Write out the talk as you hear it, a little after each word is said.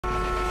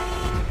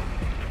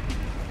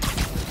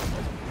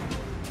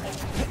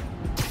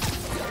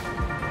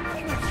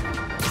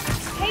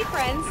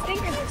friends,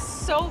 thank you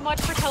so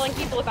much for telling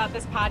people about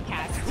this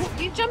podcast.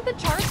 You jumped the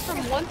charts from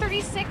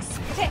 136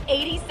 to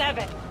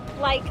 87.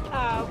 Like,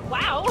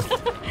 wow.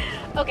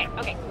 Okay,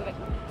 move it.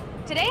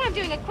 Today I'm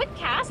doing a quick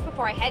cast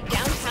before I head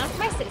downtown for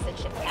my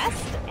citizenship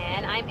test,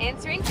 and I'm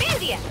answering fan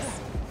DMs.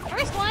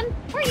 First one,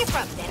 where are you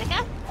from,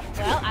 Danica?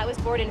 Well, I was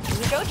born in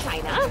Fuzhou,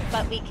 China,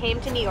 but we came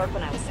to New York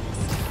when I was 6.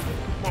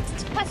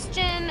 Next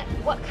question,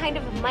 what kind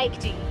of mic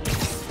do you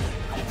use?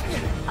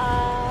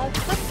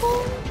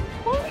 Clipboard?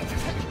 I'm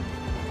just kidding.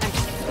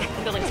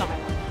 I'm building this on my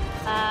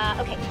phone.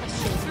 Okay,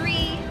 question 3,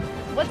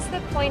 what's the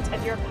point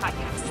of your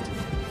podcast?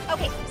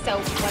 Okay, so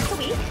once a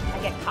week, I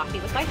get coffee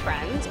with my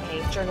friend,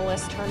 a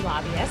journalist turned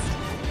lobbyist.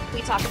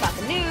 We talk about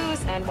the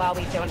news, and while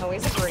we don't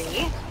always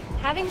agree,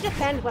 having to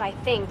defend what I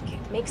think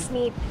makes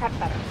me prep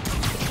better.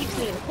 It keeps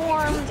me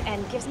informed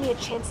and gives me a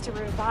chance to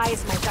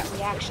revise my gut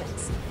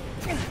reactions.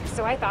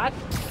 So I thought,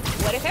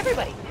 what if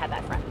everybody had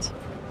that friend?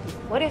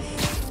 What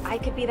if I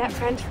could be that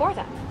friend for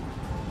them?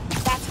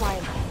 That's why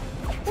I'm here.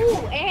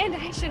 Ooh, and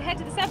I should head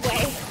to the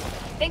subway.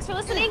 Thanks for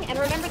listening, and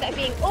remember that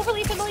being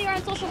overly familiar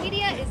on social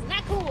media is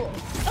not cool.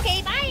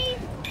 Okay, bye!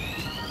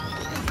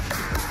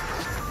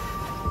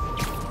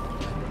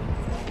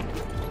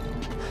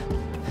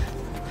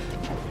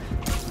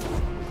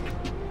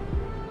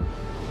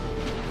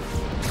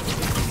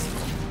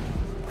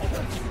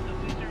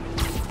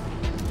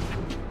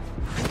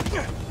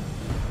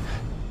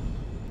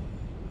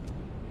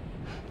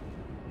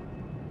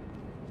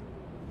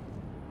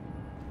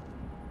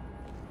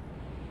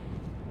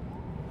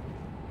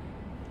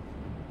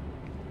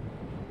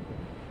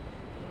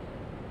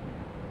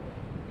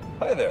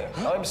 Hi there,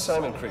 I'm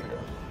Simon Krieger,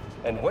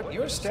 and what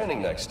you're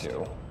standing next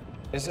to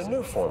is a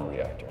new form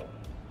reactor.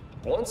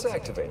 Once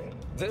activated,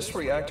 this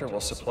reactor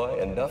will supply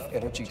enough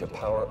energy to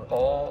power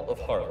all of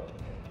Harlem.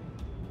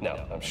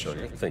 Now, I'm sure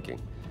you're thinking,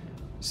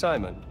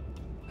 Simon,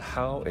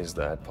 how is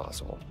that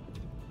possible?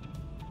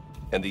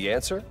 And the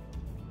answer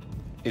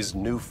is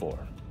new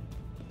form.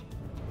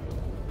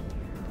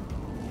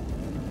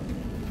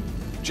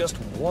 Just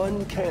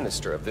one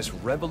canister of this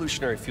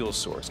revolutionary fuel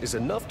source is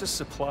enough to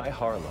supply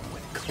Harlem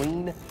with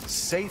clean,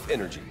 safe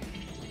energy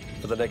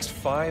for the next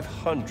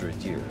 500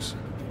 years.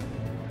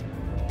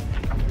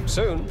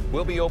 Soon,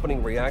 we'll be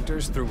opening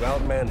reactors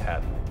throughout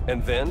Manhattan,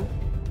 and then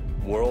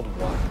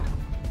worldwide.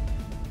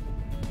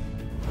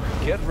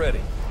 Get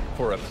ready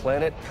for a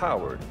planet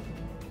powered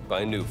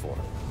by new form.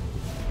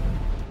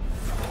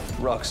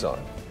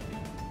 Roxxon,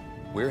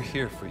 we're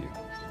here for you.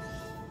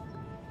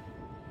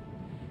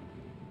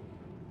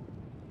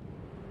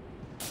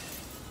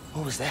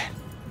 What was that?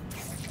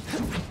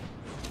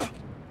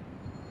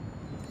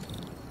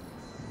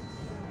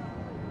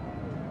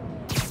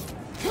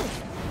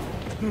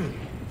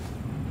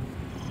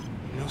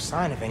 No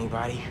sign of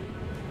anybody.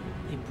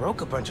 They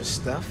broke a bunch of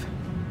stuff.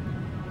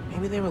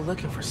 Maybe they were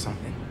looking for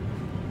something.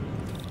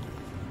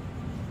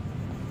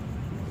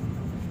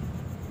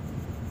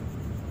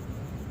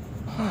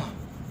 Huh.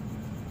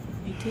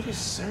 They did a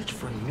search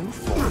for new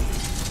form.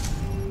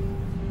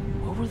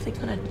 What were they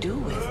gonna do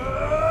with it?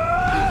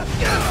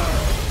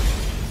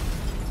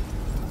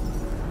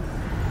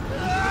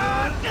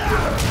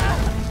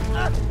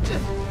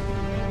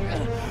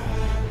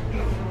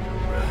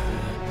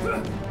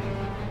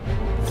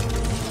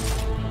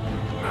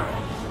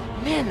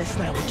 Man, this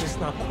night will just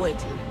not quit.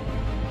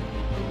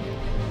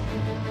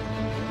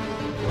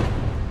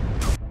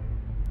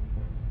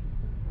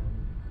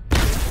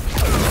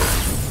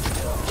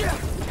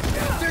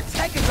 Their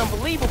tech is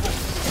unbelievable,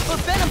 but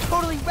Venom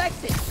totally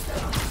wrecks it.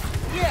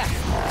 Yeah,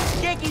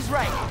 Yankee's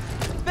right.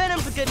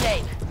 Venom's a good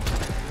name.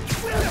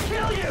 We'll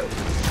kill you!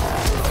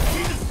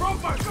 He just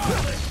broke my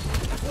gauntlet!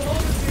 We'll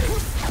hold him here.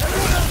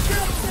 Everyone else get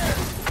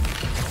upstairs!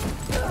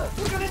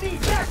 We're gonna need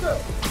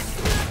backup!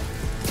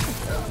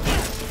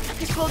 I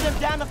can slow them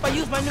down if I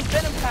use my new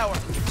Venom power.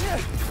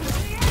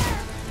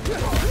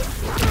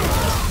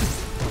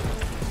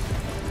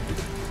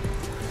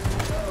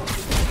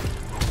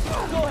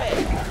 Go ahead,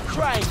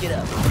 try and get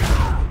up.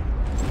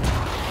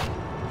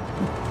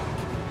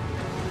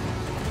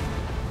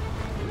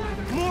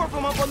 More of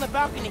them up on the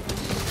balcony.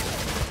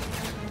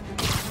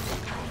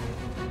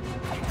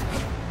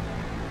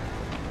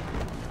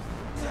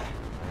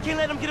 Can't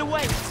let them get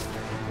away.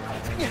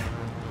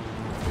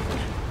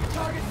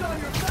 Target's on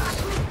your back.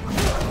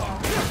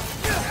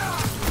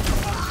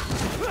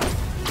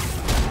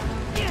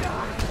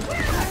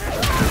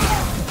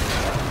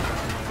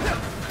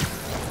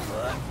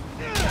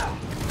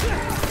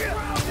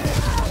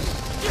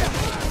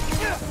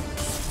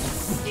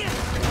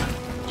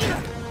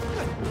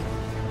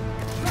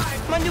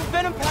 My new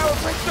Venom power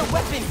breaks their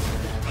weapons.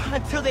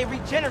 Until they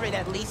regenerate,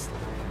 at least.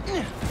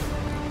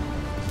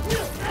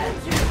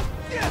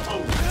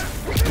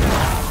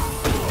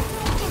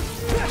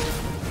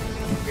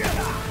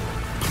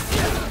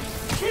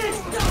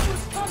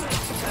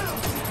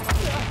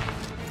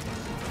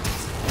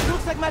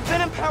 Looks like my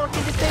Venom power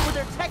can disable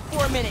their tech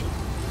for a minute.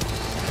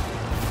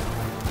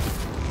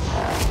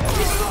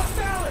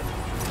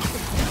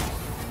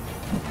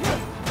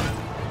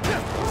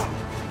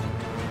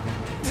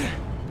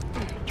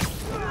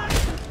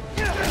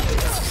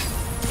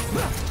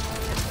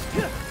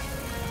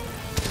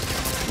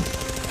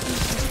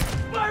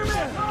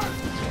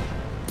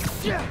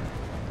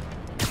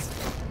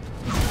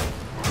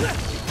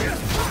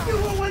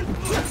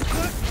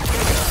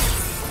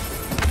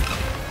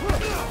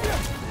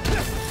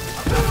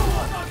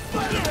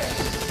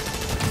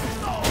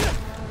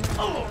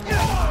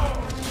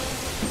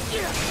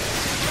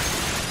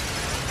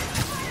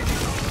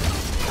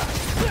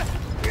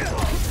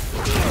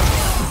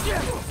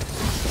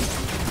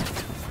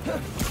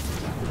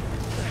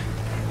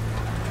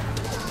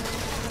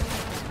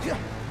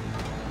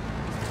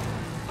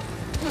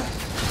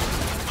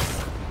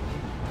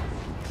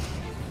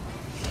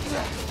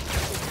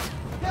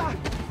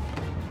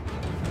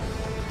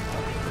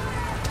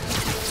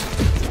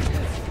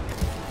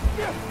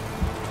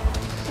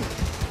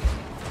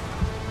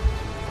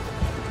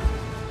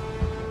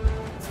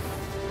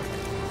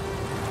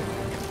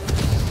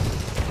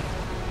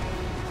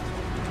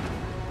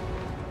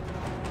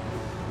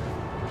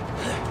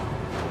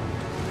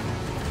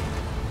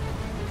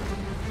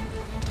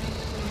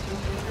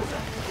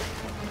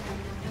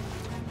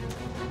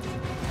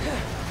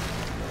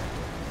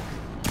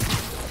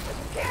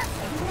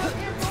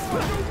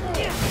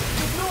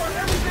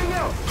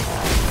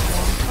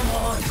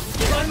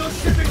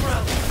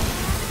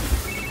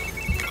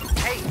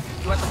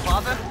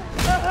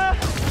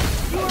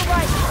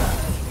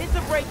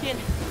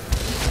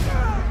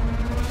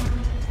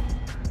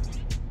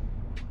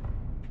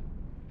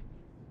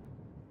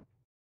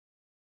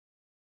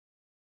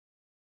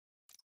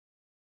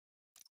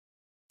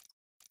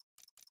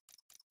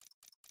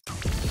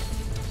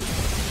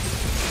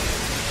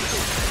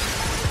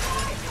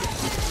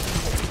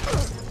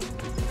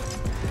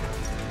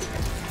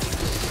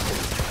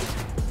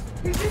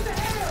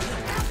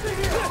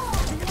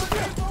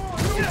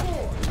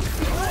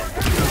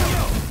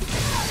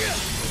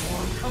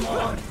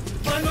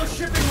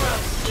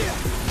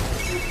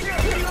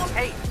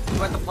 Hey,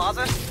 you at the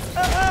plaza?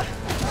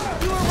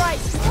 You were right.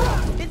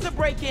 It's a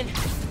break-in.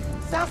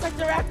 Sounds like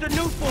they're after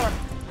new form.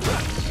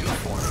 New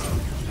form?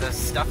 The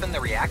stuff in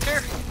the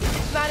reactor?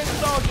 It's not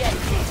installed yet.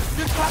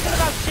 They're talking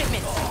about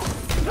shipments.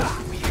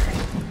 Weird.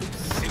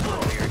 Super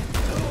weird.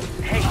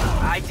 Hey,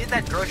 I did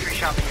that grocery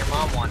shopping your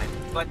mom wanted,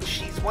 but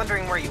she's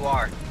wondering where you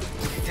are.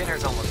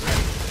 Dinner's almost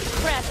ready.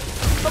 Crap.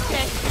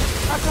 Okay.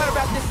 I'll try to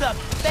wrap this up.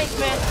 Thanks,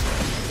 man.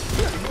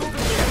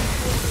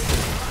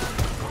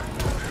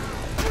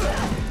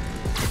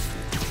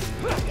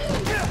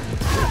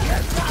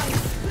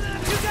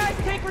 You guys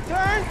take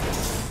return?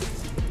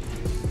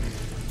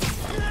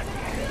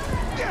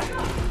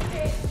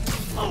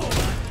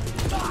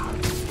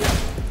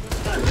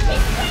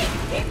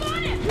 Keep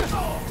on it!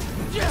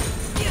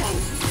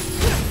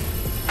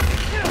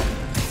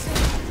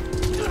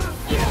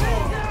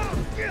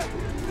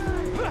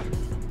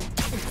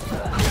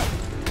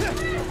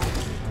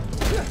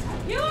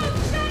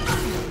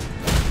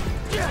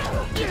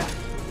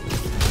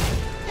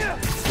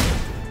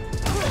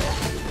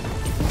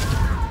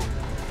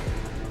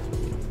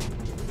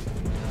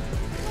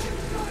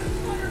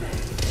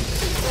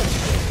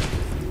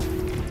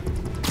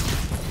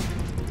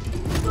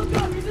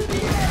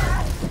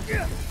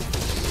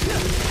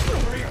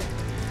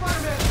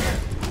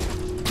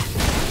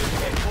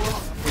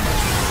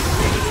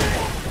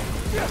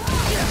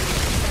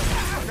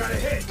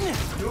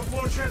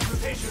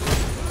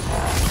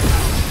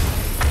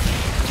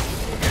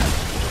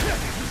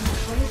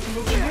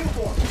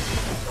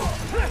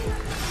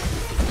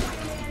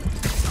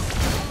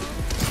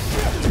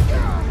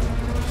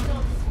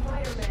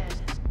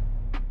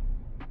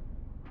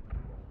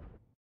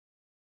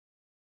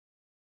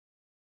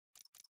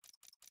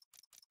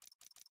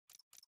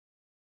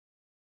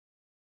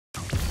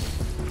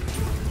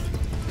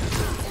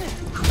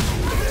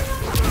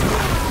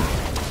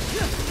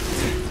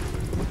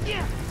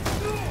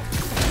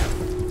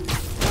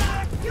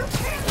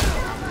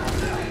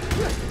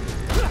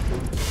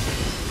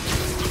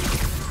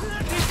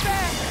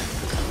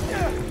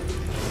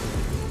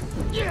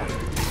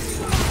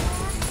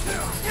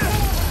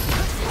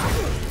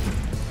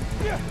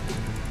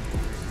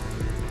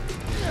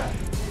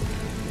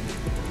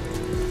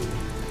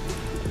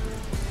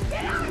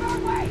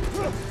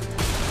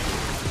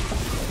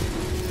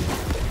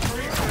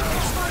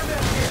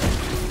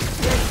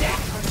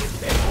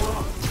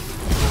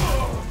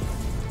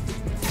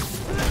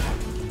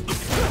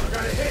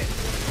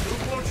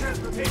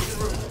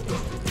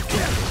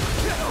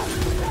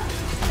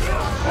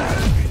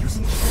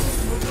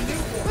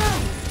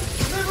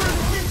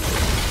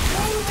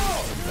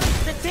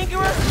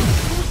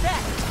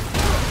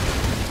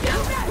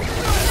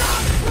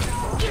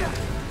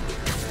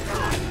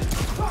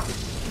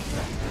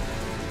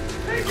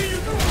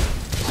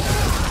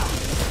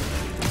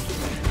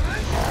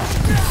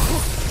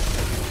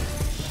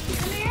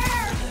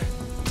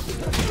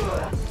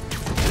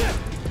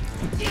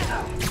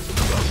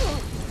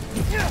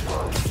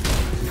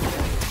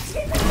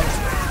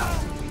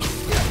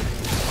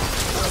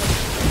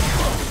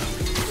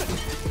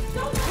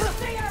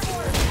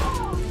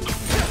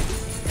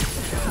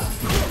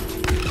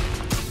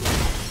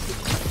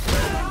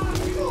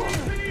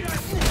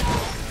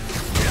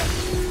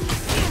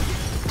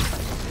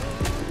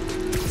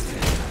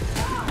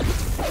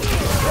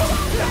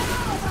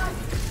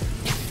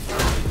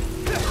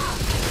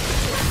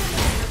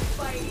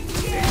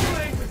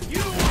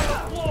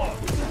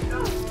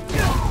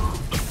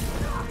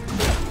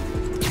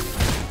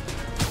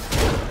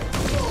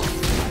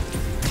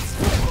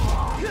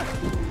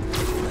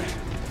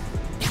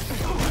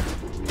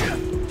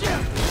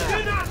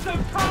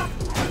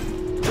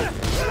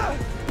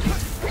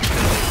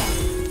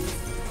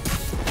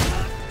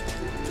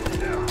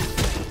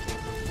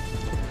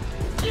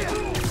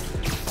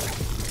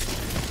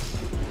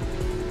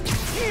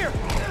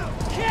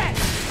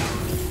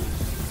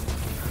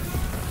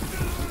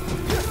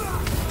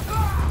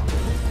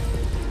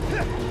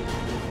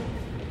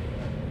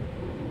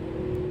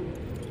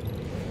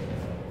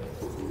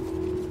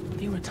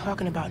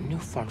 talking about new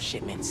form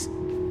shipments.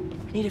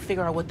 I need to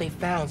figure out what they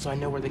found so I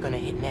know where they're gonna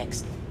hit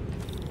next.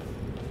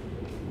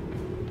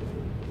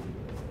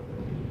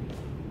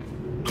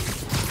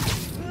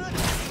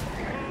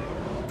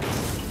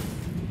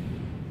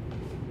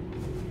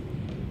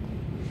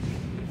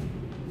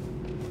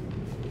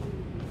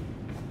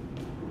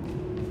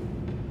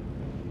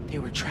 They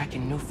were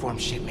tracking new form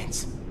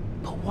shipments.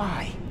 But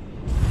why?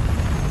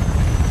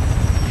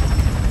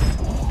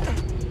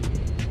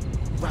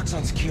 Rock's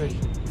on security.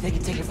 They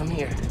can take it from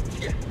here.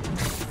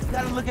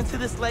 Gotta look into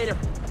this later.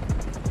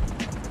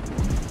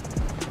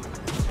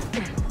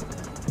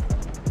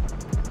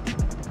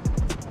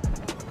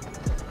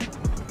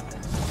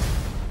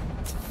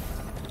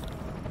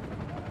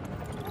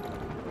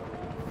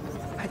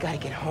 I gotta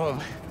get home.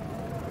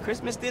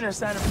 Christmas dinner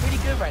sounded pretty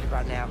good right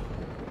about now.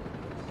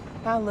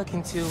 I'll look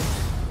into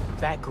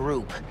that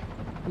group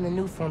and the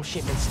new form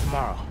shipments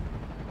tomorrow.